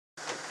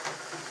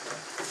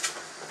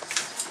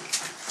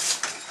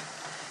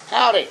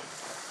Howdy!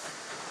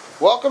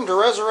 Welcome to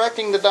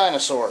Resurrecting the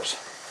Dinosaurs.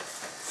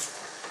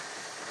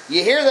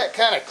 You hear that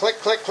kind of click,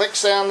 click, click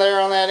sound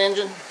there on that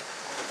engine?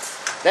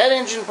 That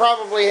engine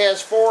probably has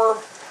 4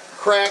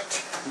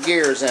 cracked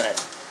gears in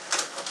it.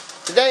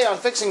 Today on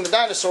Fixing the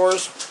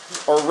Dinosaurs,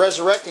 or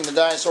Resurrecting the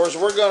Dinosaurs,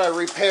 we're going to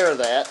repair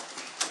that.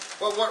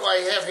 Well, what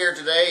I have here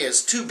today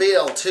is 2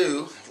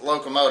 BL2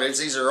 locomotives.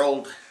 These are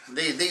old.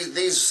 The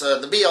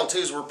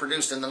BL2s were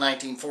produced in the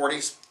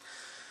 1940s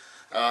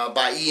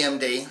by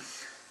EMD.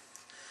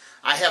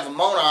 I have a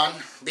Monon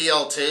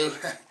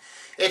BL2.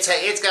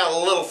 It's got a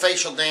little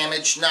facial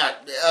damage.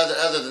 Not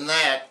other than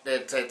that,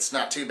 it's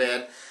not too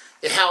bad.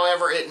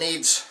 However, it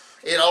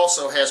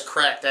also has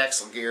cracked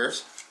axle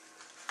gears,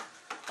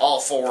 all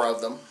 4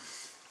 of them.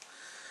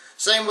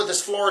 Same with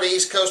this Florida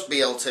East Coast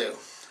BL2.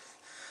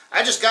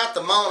 I just got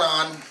the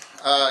Monon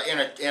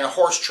in a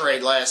horse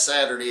trade last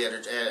Saturday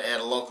at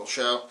a local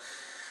show,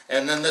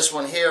 and then this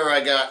one here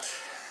I got,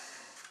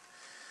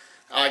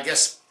 I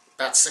guess,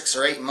 about 6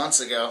 or 8 months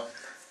ago.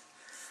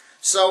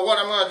 So what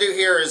I'm going to do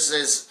here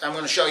is I'm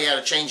going to show you how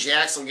to change the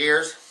axle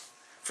gears.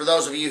 For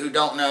those of you who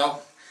don't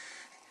know,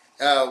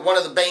 one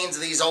of the banes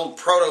of these old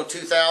Proto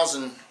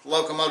 2000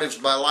 locomotives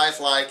by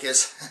Lifelike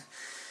is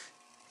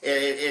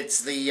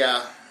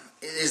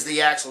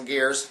the axle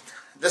gears.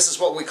 This is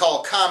what we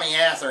call commie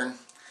athearn.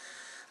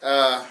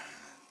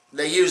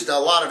 They used a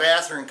lot of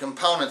athearn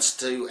components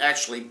to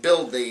actually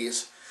build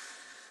these,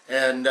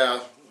 and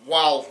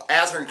while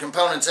athearn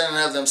components in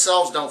and of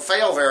themselves don't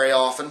fail very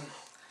often,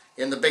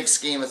 in the big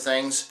scheme of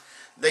things,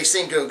 they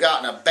seem to have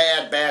gotten a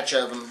bad batch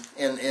of them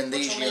in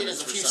these units. What you'll need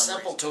is a few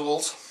simple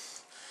tools,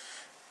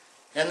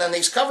 and then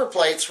these cover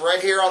plates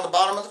right here on the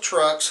bottom of the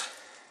trucks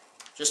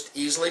just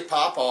easily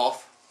pop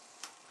off.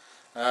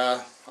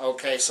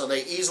 Okay, so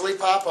they easily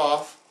pop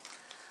off.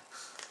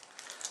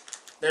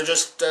 They're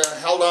just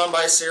held on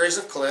by a series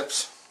of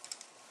clips,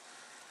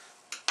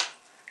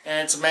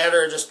 and it's a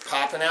matter of just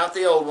popping out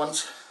the old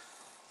ones.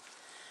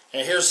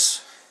 And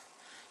here's,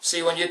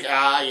 see when you,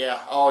 yeah,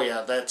 oh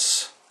yeah,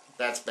 that's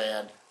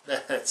bad.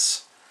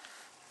 That's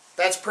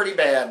pretty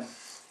bad.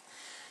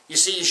 You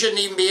see, you shouldn't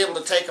even be able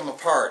to take them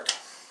apart,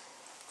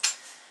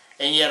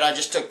 and yet I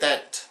just took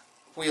that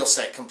wheel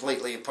set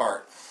completely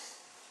apart.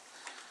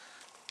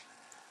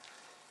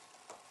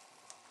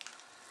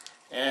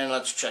 And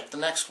let's check the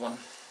next one.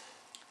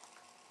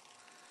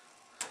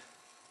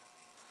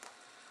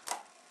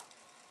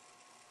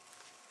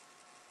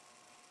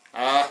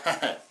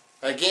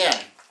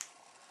 Again,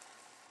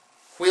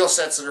 wheel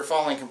sets that are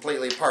falling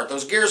completely apart.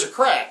 Those gears are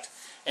cracked,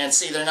 and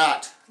see, they're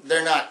not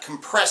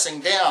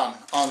compressing down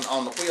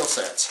on the wheel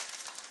sets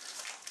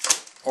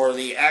or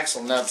the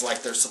axle nubs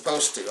like they're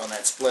supposed to on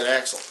that split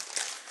axle.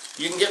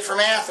 You can get from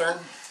Athearn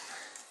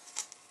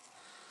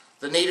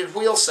the needed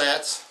wheel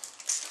sets.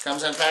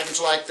 Comes in a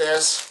package like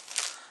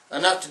this,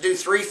 enough to do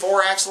 3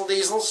 4-axle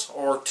diesels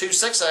or 2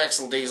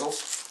 6-axle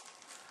diesels.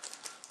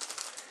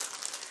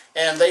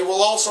 And they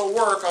will also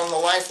work on the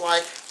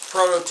Lifelike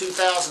Proto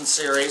 2000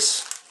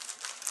 series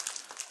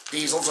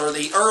diesels, or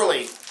the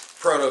early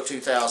Proto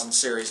 2000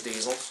 series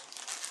diesels.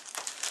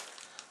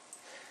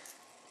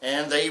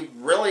 And they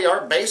really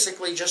are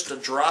basically just a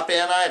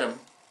drop-in item.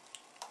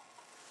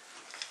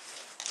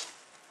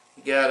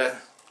 You gotta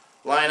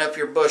line up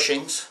your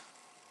bushings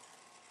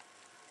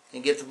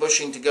and get the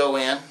bushing to go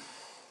in.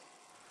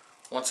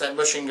 Once that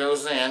bushing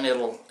goes in,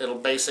 it'll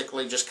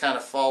basically just kind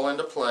of fall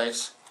into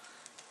place.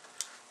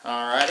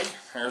 Alrighty,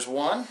 there's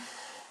one.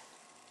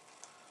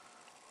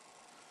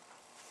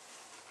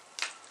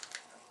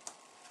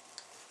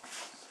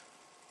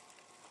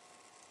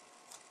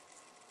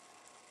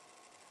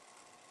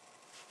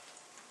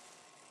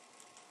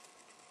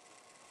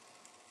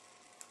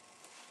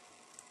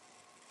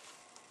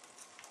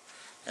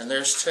 And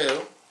there's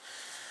 2.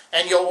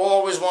 And you'll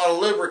always want to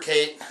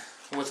lubricate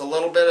with a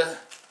little bit of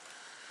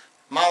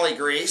moly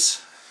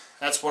grease.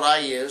 That's what I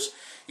use.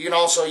 You can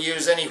also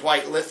use any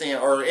white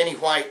lithium or any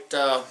white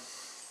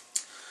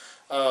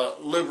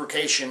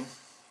lubrication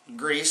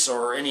grease,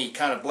 or any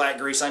kind of black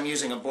grease. I'm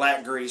using a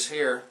black grease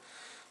here.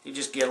 You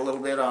just get a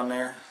little bit on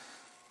there.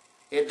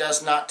 It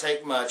does not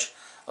take much.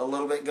 A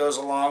little bit goes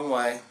a long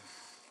way.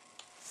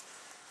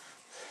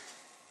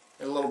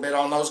 A little bit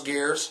on those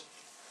gears.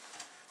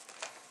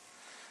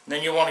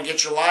 Then you want to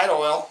get your light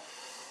oil.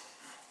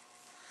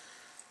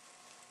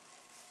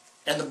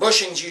 And the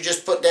bushings you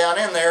just put down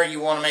in there,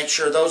 you want to make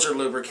sure those are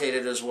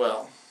lubricated as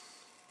well.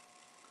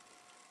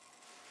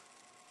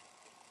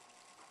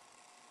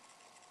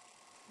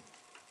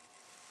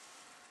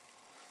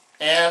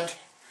 And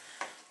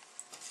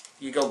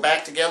you go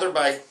back together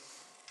by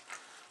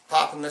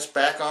popping this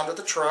back onto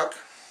the truck.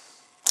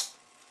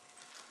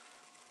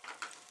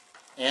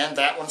 And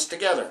that one's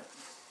together.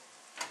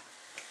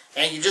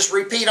 And you just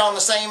repeat on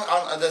the same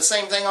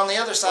thing on the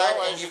other side.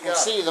 Well, and you can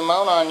see the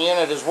Monon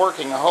unit is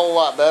working a whole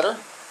lot better.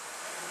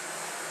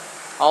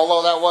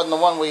 Although that wasn't the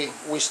one we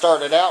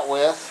started out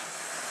with.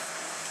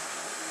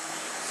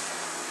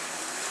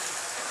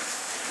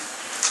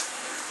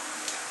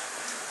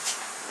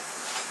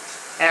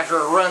 After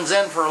it runs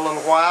in for a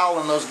little while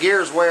and those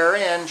gears wear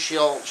in,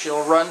 she'll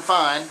run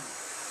fine.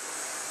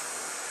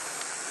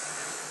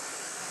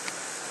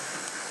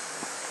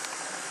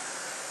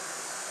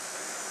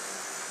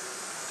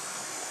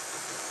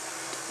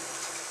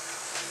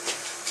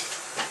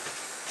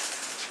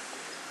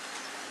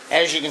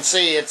 As you can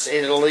see,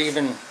 it'll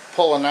even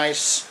pull a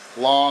nice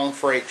long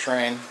freight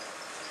train.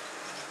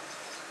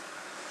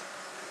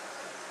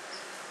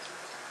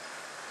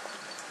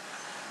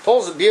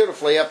 Pulls it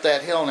beautifully up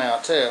that hill now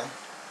too.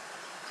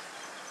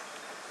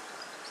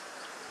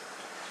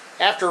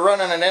 After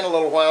running it in a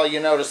little while,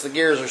 you notice the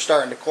gears are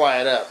starting to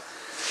quiet up.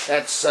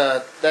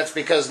 That's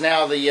because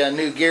now the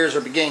new gears are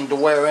beginning to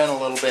wear in a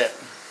little bit.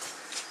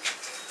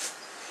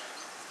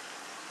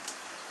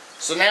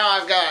 So now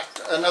I've got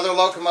another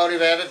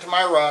locomotive added to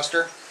my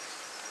roster.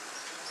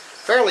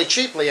 Fairly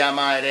cheaply, I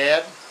might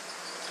add.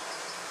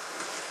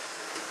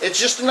 It's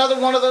just another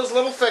one of those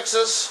little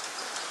fixes.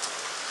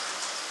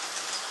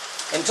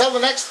 Until the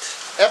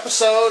next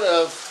episode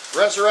of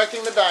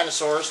Resurrecting the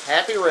Dinosaurs,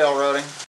 happy railroading.